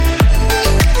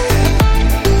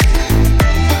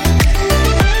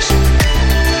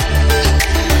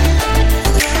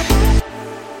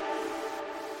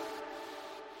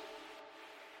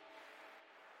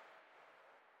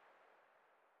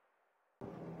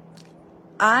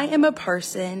I am a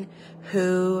person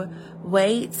who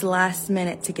waits last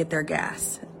minute to get their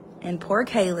gas. And poor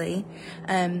Kaylee.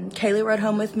 Kaylee rode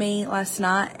home with me last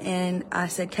night, and I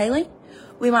said, Kaylee,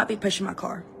 we might be pushing my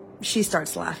car. She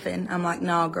starts laughing. I'm like,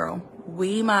 no, girl,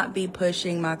 we might be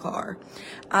pushing my car.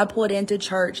 I pulled into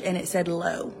church, and it said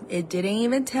low. It didn't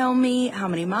even tell me how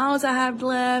many miles I have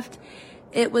left.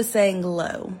 It was saying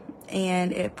low.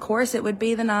 And of course, it would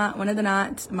be one of the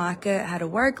nights Micah had to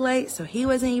work late, so he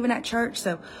wasn't even at church.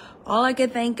 So all I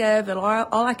could think of and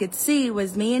all I could see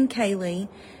was me and Kaylee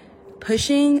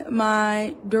pushing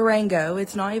my Durango.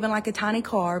 It's not even like a tiny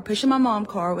car, pushing my mom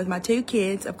car with my 2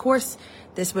 kids. Of course,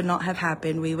 this would not have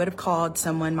happened. We would have called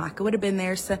someone. Micah would have been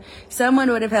there. So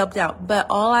someone would have helped out. But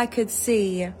all I could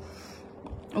see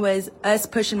was us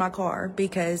pushing my car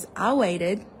because I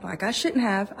waited, like I shouldn't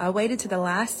have. I waited to the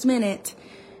last minute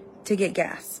to get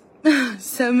gas.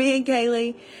 So me and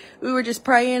Kaylee, we were just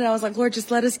praying. And I was like, Lord, just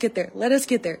let us get there. Let us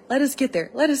get there. Let us get there.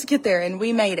 Let us get there. And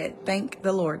we made it. Thank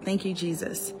the Lord. Thank you,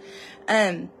 Jesus. So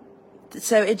I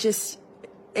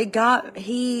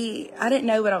didn't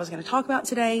know what I was going to talk about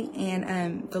today.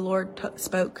 And, the Lord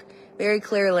spoke very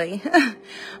clearly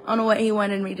on what he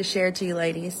wanted me to share to you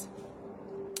ladies.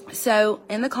 So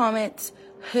in the comments,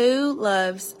 who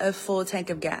loves a full tank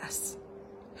of gas?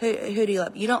 Who do you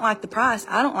love? You don't like the price.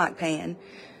 I don't like paying,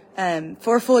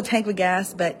 for a full tank of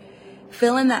gas, but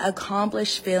feeling that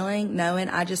accomplished feeling, knowing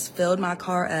I just filled my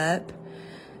car up,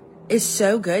 is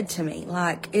so good to me.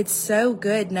 Like, it's so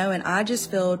good knowing I just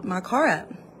filled my car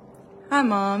up. Hi,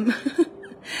 Mom.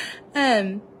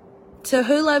 So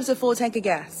who loves a full tank of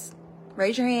gas?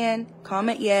 Raise your hand,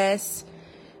 comment yes.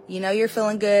 You know you're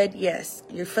feeling good. Yes,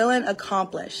 you're feeling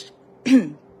accomplished.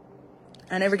 I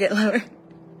never get lower.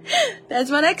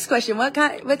 That's my next question. What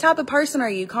type of person are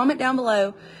you? Comment down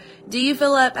below. Do you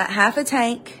fill up at half a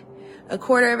tank, a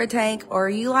quarter of a tank, or are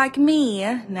you like me,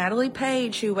 Natalie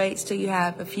Page, who waits till you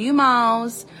have a few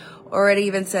miles, or it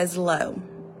even says low?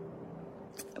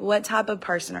 What type of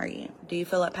person are you? Do you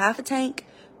fill up half a tank,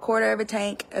 quarter of a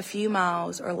tank, a few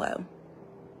miles, or low?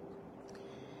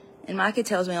 And Micah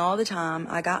tells me all the time.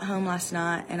 I got home last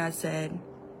night and I said,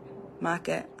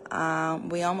 Micah,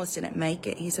 we almost didn't make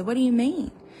it. He said, what do you mean?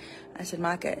 I said,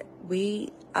 Micah,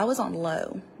 I was on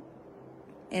low.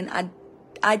 And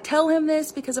I tell him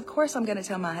this because, of course, I'm going to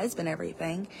tell my husband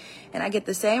everything. And I get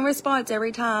the same response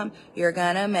every time. You're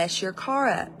going to mess your car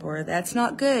up, or that's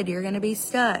not good. You're going to be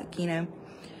stuck, you know.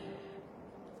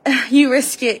 You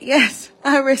risk it. Yes,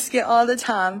 I risk it all the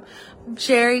time.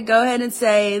 Sherry, go ahead and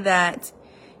say that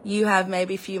you have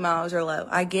maybe a few miles or low.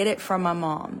 I get it from my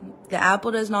mom. The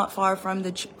apple does not fall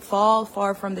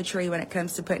far from the tree when it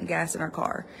comes to putting gas in our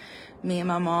car. Me and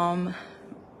my mom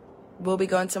will be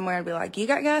going somewhere and be like, you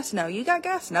got gas? No. You got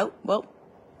gas? Nope. Well,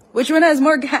 which one has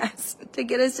more gas to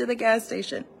get us to the gas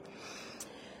station?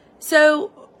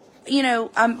 So, you know,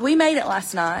 we made it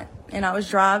last night, and I was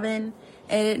driving,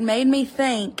 and it made me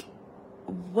think,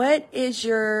 what is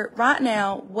your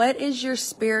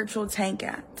spiritual tank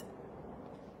at?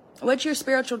 What's your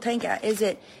spiritual tank at? Is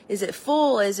it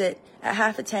full? Is it at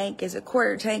half a tank? Is it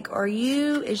quarter tank?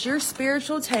 Is your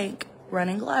spiritual tank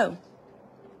running low?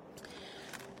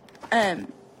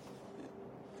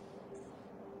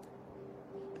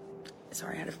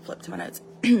 Sorry, I had to flip to my notes.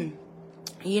 You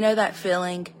know that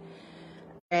feeling,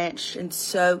 drenched and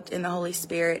soaked in the Holy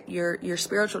Spirit, your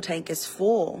spiritual tank is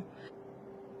full.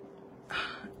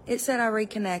 It said I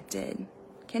reconnected.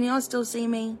 Can y'all still see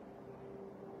me?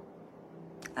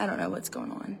 I don't know what's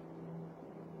going on.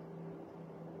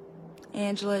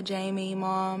 Angela, Jamie,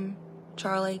 Mom,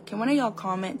 Charlie, can one of y'all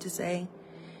comment to say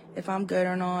if I'm good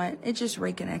or not? It just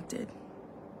reconnected.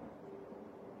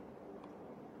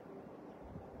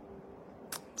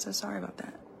 So sorry about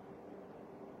that.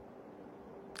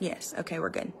 Yes, okay, we're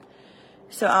good.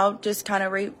 So I'll just kind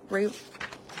of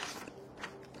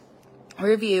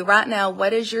review right now.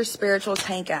 What is your spiritual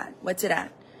tank at? What's it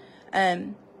at?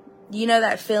 You know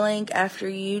that feeling after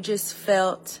you just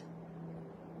felt,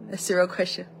 that's the real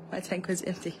question. My tank was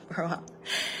empty for a while.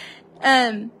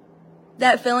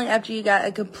 That feeling after you got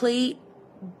a complete,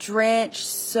 drenched,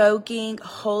 soaking,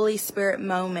 Holy Spirit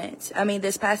moment. I mean,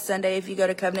 this past Sunday, if you go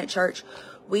to Covenant Church,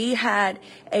 we had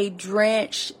a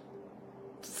drenched,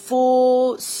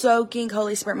 full, soaking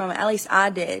Holy Spirit moment. At least I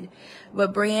did.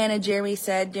 What Brianna and Jeremy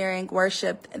said during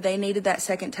worship, they needed that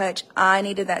second touch. I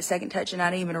needed that second touch, and I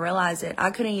didn't even realize it.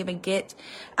 I couldn't even get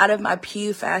out of my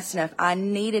pew fast enough. I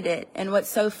needed it. And what's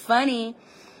so funny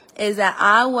is that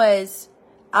I was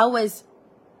ugly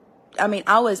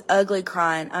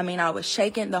crying. I mean, I was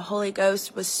shaking. The Holy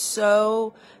Ghost was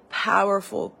so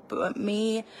powerful. But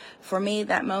for me,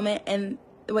 that moment. And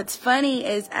what's funny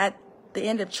is the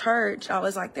end of church, I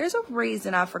was like, there's a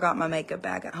reason I forgot my makeup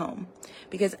bag at home.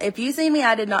 Because if you see me,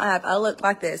 I looked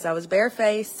like this. I was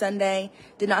barefaced Sunday,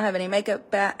 did not have any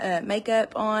makeup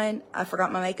on. I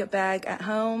forgot my makeup bag at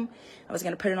home. I was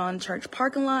going to put it on church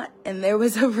parking lot, and there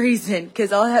was a reason,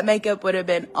 because all that makeup would have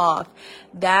been off.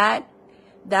 I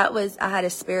had a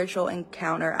spiritual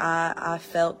encounter. I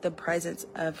felt the presence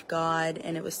of God,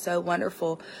 and it was so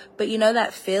wonderful. But you know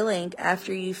that feeling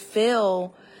after you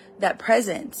feel that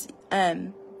presence,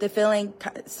 the feeling,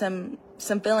 some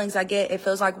feelings I get, it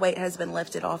feels like weight has been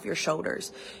lifted off your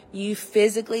shoulders. You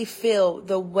physically feel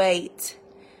the weight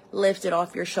lifted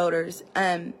off your shoulders.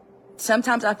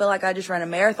 Sometimes I feel like I just ran a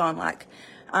marathon, like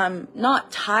I'm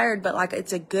not tired, but like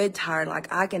it's a good tired.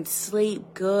 Like I can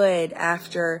sleep good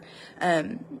after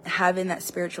having that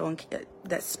spiritual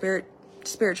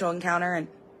encounter, and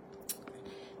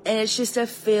it's just a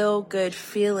feel good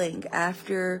feeling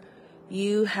after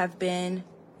you have been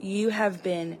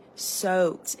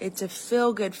soaked. It's a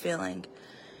feel good feeling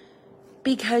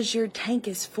because your tank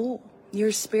is full.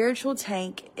 Your spiritual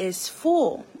tank is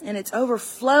full and it's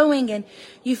overflowing, and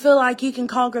you feel like you can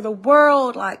conquer the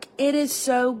world. Like, it is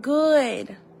so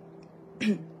good.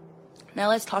 Now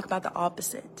let's talk about the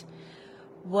opposite.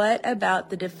 What about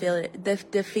the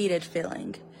defeated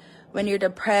feeling? When you're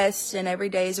depressed and every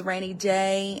day is a rainy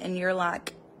day and you're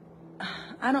like,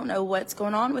 I don't know what's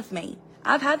going on with me.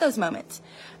 I've had those moments.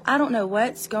 I don't know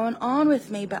what's going on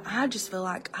with me, but I just feel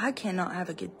like I cannot have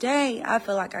a good day. I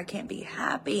feel like I can't be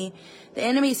happy. The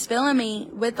enemy's filling me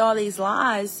with all these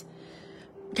lies,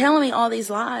 telling me all these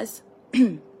lies.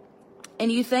 And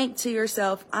you think to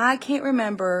yourself, I can't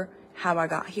remember how I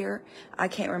got here. I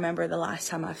can't remember the last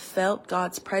time I felt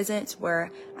God's presence,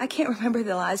 where I can't remember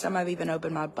the last time I've even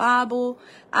opened my Bible.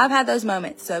 I've had those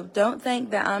moments. So don't think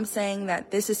that I'm saying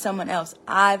that this is someone else.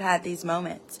 I've had these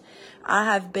moments. I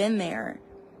have been there.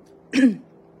 And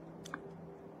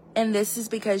this is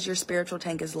because your spiritual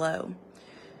tank is low.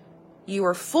 You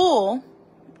were full,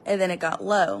 and then it got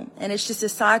low. And it's just a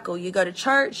cycle. You go to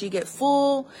church, you get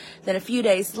full. Then a few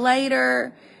days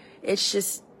later, it's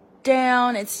just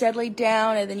down. It's steadily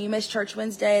down. And then you miss church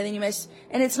Wednesday. And then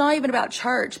and it's not even about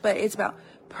church, but it's about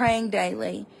praying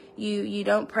daily. You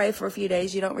don't pray for a few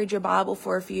days. You don't read your Bible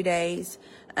for a few days.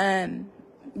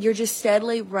 You're just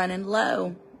steadily running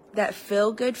low. That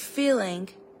feel-good feeling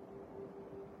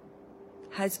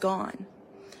has gone.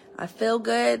 I feel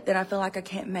good, then I feel like I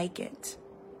can't make it.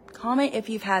 Comment if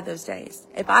you've had those days.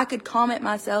 If I could comment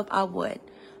myself, I would.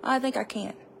 I think I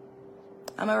can.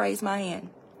 I'm going to raise my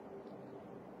hand.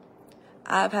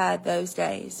 I've had those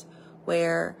days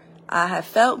where I have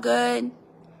felt good,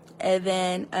 and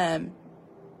then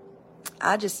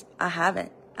I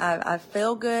haven't. I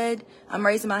feel good. I'm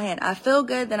raising my hand. I feel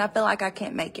good, then I feel like I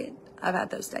can't make it. I've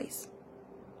had those days.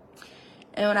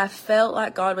 And when I felt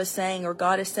like God was saying, or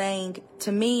God is saying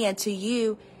to me and to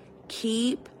you,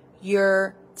 keep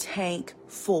your tank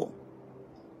full.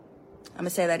 I'm going to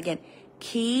say that again.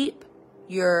 Keep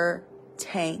your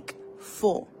tank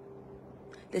full.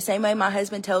 The same way my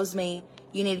husband tells me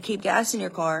you need to keep gas in your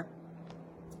car,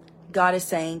 God is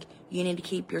saying you need to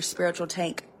keep your spiritual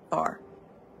tank full.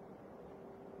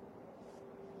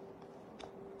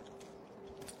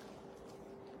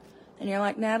 And you're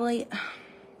like, Natalie,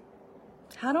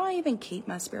 how do I even keep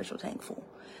my spiritual tank full?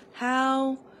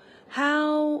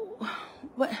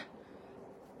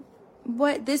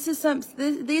 These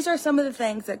are some of the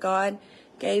things that God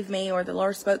gave me, or the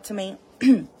Lord spoke to me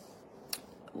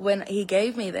when he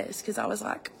gave me this. Cause I was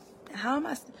like, how am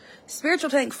I spiritual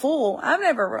tank full? I've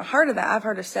never heard of that. I've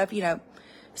heard of stuff,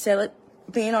 sell it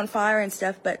being on fire and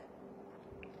stuff, but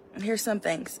here's some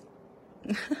things.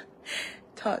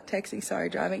 Texting, sorry,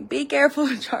 driving. Be careful,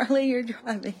 Charlie, you're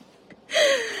driving.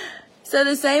 So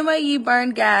the same way you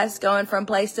burn gas going from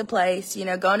place to place,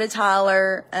 going to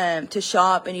Tyler to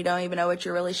shop, and you don't even know what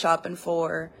you're really shopping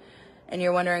for, and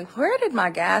you're wondering, where did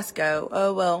my gas go?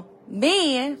 Oh, well,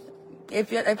 me,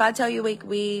 if I tell you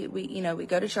we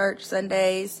go to church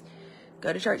Sundays,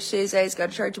 go to church Tuesdays, go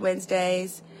to church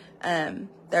Wednesdays,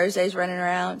 Thursdays running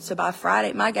around. So by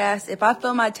Friday, my gas, if I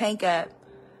fill my tank up,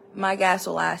 my gas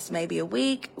will last maybe a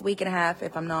week and a half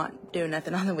if I'm not doing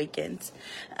nothing on the weekends.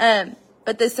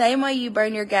 But the same way you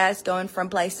burn your gas going from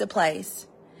place to place,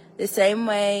 the same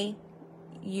way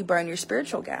you burn your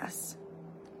spiritual gas.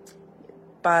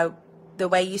 By the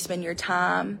way you spend your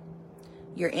time,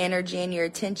 your energy, and your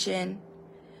attention.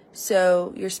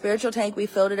 So your spiritual tank, we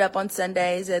filled it up on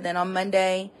Sundays, and then on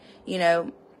Monday,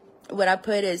 what I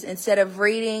put is, instead of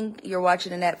reading, you're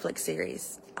watching a Netflix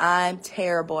series. I'm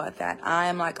terrible at that.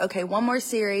 I'm like, okay, one more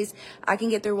series. I can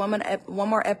get through one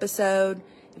more episode,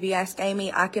 If you ask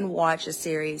Amy, I can watch a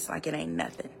series like it ain't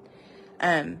nothing.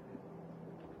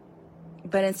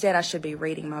 But instead I should be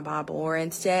reading my Bible, or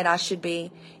instead I should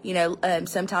be,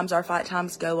 sometimes our fight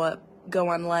times go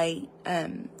on late,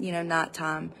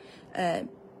 nighttime.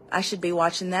 I should be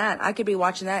watching that. I could be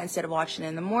watching that instead of watching it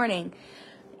in the morning.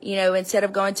 Instead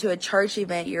of going to a church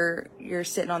event, you're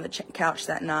sitting on the couch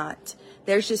that night.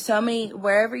 There's just so many,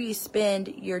 wherever you spend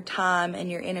your time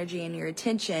and your energy and your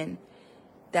attention,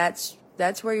 that's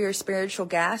where your spiritual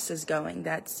gas is going.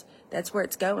 That's where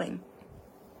it's going.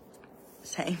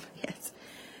 Same, yes.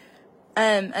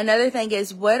 Another thing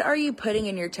is, what are you putting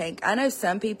in your tank? I know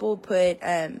some people put,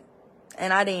 and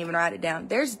I didn't even write it down.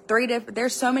 There's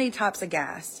so many types of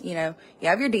gas. You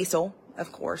have your diesel,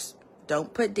 of course.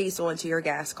 Don't put diesel into your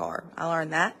gas car. I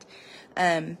learned that.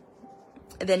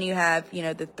 Then you have,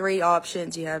 the 3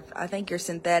 options. You have, I think, your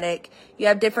synthetic. You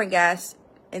have different gas,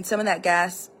 and some of that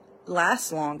gas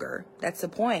lasts longer. That's the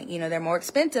point. They're more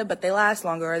expensive, but they last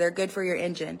longer, or they're good for your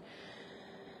engine.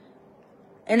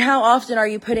 And how often are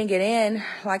you putting it in?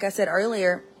 Like I said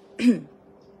earlier,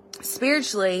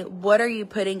 spiritually, what are you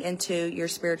putting into your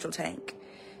spiritual tank?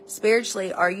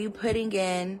 Spiritually, are you putting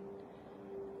in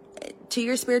to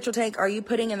your spiritual tank? Are you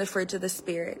putting in the fruits of the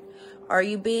Spirit? Are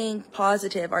you being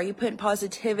positive? Are you putting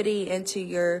positivity into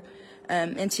your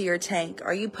tank?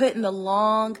 Are you putting the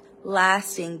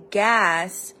long-lasting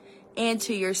gas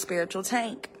into your spiritual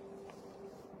tank?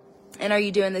 And are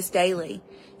you doing this daily?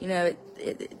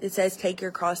 It says take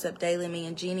your cross up daily. Me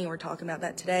and Jeannie were talking about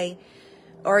that today.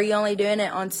 Or are you only doing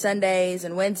it on Sundays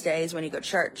and Wednesdays when you go to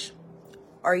church?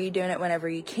 Are you doing it whenever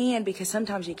you can? Because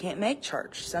sometimes you can't make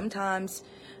church. Sometimes,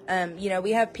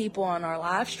 we have people on our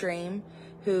live stream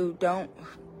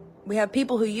we have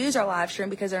people who use our live stream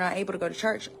because they're not able to go to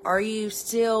church. Are you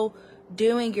still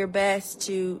doing your best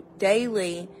to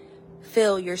daily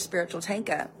fill your spiritual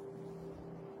tank up?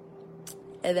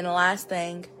 And then the last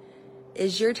thing,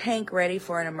 is your tank ready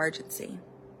for an emergency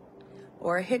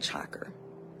or a hitchhiker?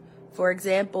 For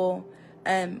example,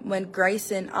 when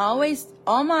Grayson, all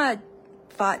my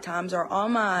fight times or all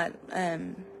my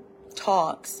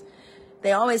talks,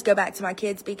 they always go back to my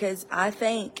kids, because I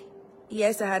think,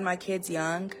 yes, I had my kids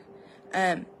young,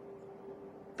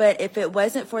 but if it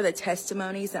wasn't for the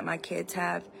testimonies that my kids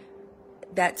have,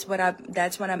 that's what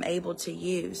I'm able to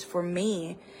use for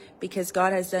me, because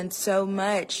God has done so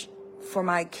much for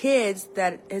my kids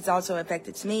that has also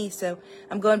affected me. So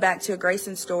I'm going back to a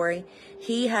Grayson story.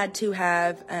 He had to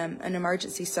have an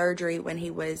emergency surgery when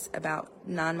he was about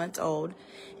 9 months old,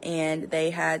 and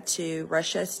they had to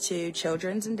rush us to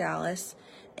Children's in Dallas.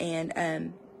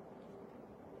 And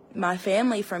my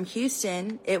family from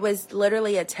Houston, it was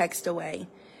literally a text away.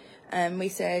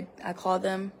 I called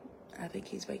them. I think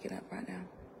he's waking up right now.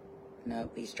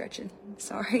 Nope, he's stretching.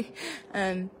 Sorry.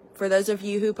 For those of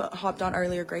you who hopped on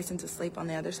earlier, Grayson's asleep on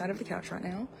the other side of the couch right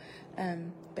now.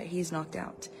 But he's knocked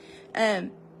out.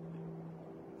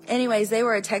 Anyways, they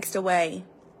were a text away.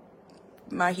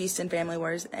 My Houston family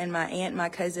was, and my aunt, my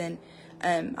cousin,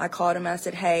 I called him and I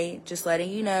said, hey, just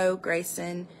letting you know,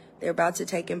 Grayson, they're about to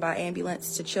take him by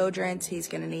ambulance to Children's. He's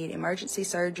going to need emergency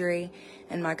surgery.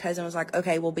 And my cousin was like,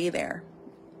 okay, we'll be there.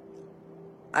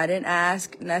 I didn't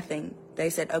ask, nothing. They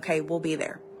said, okay, we'll be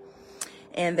there.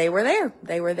 And they were there.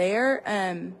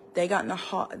 They got in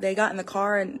the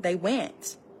car and they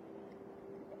went.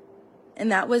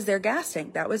 And that was their gas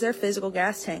tank. That was their physical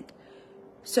gas tank.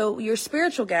 So your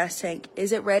spiritual gas tank,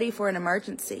 is it ready for an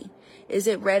emergency? Is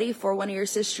it ready for one of your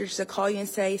sisters to call you and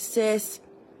say, sis,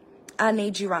 I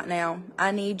need you right now.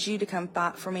 I need you to come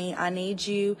fight for me. I need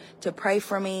you to pray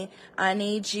for me. I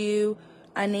need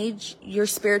your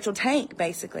spiritual tank,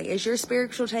 basically. Is your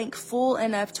spiritual tank full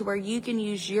enough to where you can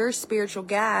use your spiritual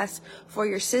gas for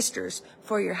your sisters,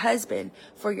 for your husband,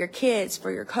 for your kids,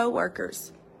 for your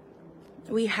coworkers?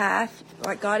 We have,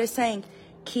 like God is saying,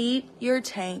 keep your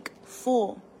tank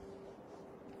full.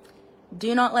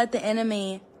 Do not let the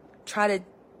enemy try to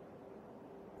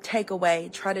take away,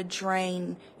 try to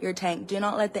drain your tank. Do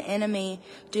not let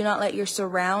your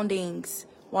surroundings,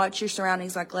 watch your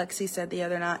surroundings, like Lexi said the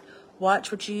other night.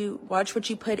 Watch what you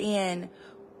put in.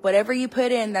 Whatever you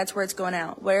put in, that's where it's going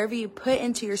out. Whatever you put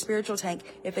into your spiritual tank,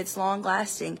 if it's long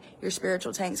lasting, your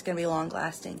spiritual tank's going to be long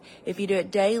lasting. If you do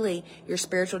it daily, your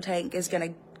spiritual tank is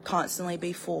going to constantly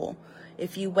be full.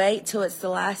 If you wait till it's the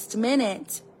last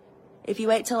minute,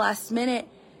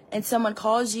 and someone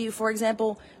calls you, for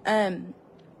example,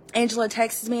 Angela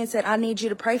texts me and said, I need you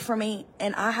to pray for me,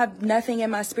 and I have nothing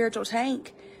in my spiritual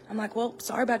tank. I'm like, well,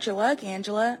 sorry about your luck,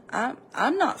 Angela.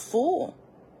 I'm not full.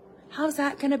 How's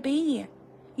that going to be?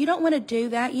 You don't want to do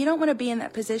that. You don't want to be in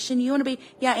that position. You want to be,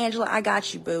 yeah, Angela, I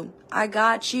got you, boo. I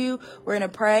got you. We're going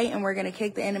to pray and we're going to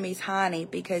kick the enemy's hiney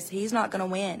because he's not going to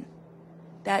win.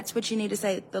 That's what you need to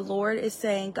say. The Lord is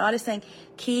saying, God is saying,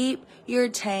 keep your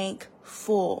tank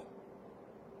full.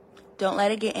 Don't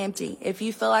let it get empty. If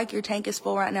you feel like your tank is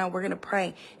full right now, we're going to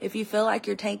pray. If you feel like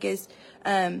your tank is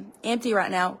empty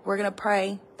right now, we're going to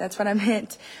pray. That's what I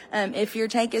meant. If your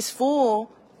tank is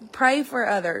full, pray for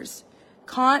others.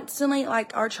 Constantly,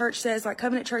 like our church says, like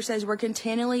Covenant Church says, we're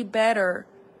continually better.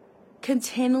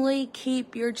 Continually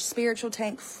keep your spiritual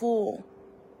tank full.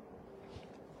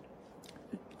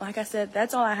 Like I said,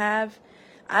 that's all I have.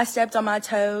 I stepped on my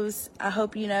toes. I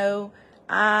hope you know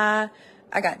I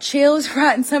got chills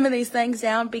writing some of these things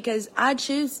down because I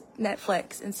choose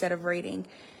Netflix instead of reading.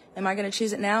 Am I going to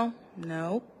choose it now?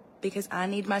 No, because I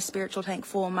need my spiritual tank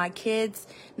full. My kids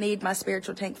need my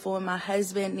spiritual tank full. And my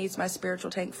husband needs my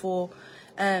spiritual tank full.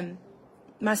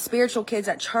 My spiritual kids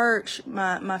at church,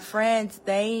 my friends,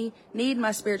 they need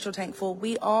my spiritual tank full.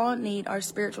 We all need our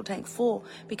spiritual tank full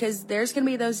because there's going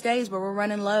to be those days where we're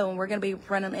running low and we're going to be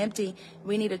running empty.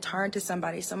 We need to turn to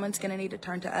somebody. Someone's going to need to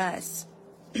turn to us.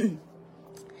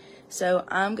 So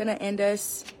I'm going to end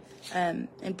us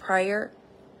in prayer.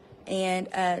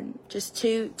 And just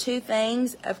two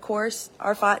things. Of course,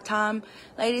 our Fight Time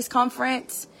Ladies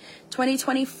Conference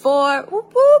 2024.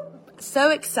 Whoop, whoop.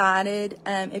 So excited.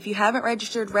 If you haven't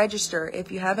registered, register.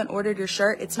 If you haven't ordered your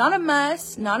shirt, it's not a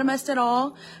must at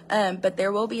all. But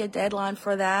there will be a deadline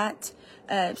for that.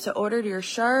 So order your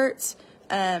shirts.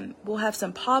 We'll have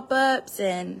some pop-ups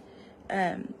and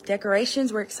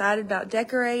decorations. We're excited about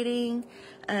decorating.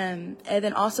 And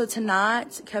then also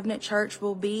tonight, Covenant Church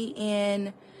will be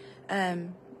in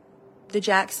the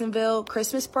Jacksonville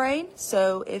Christmas Parade.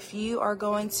 So if you are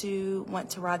going to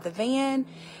want to ride the van,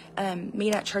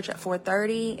 meet at church at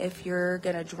 4:30. If you're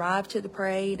going to drive to the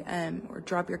parade or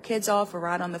drop your kids off or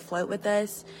ride on the float with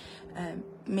us,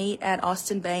 meet at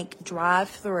Austin Bank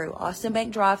Drive-Thru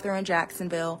in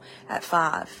Jacksonville at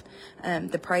 5.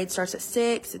 The parade starts at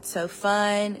 6. It's so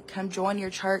fun. Come join your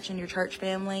church and your church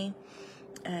family.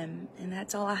 And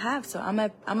that's all I have. So I'm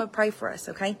gonna pray for us,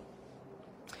 okay?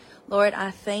 Lord,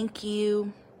 I thank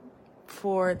you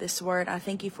for this word. I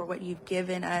thank you for what you've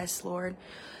given us, Lord.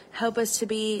 Help us to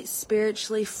be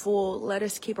spiritually full. Let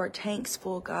us keep our tanks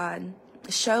full, God.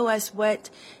 Show us what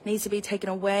needs to be taken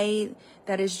away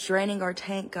that is draining our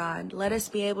tank, God. Let us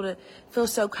be able to feel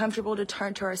so comfortable to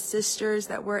turn to our sisters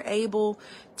that we're able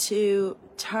to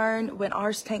turn when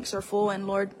our tanks are full. And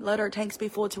Lord, let our tanks be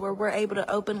full to where we're able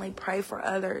to openly pray for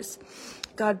others.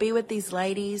 God, be with these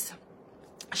ladies.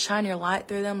 Shine your light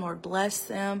through them. Lord, bless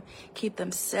them. Keep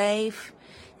them safe.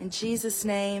 In Jesus'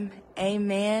 name,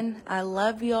 amen. I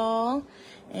love y'all.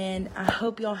 And I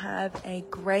hope y'all have a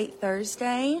great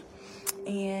Thursday.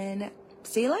 And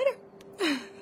see you later.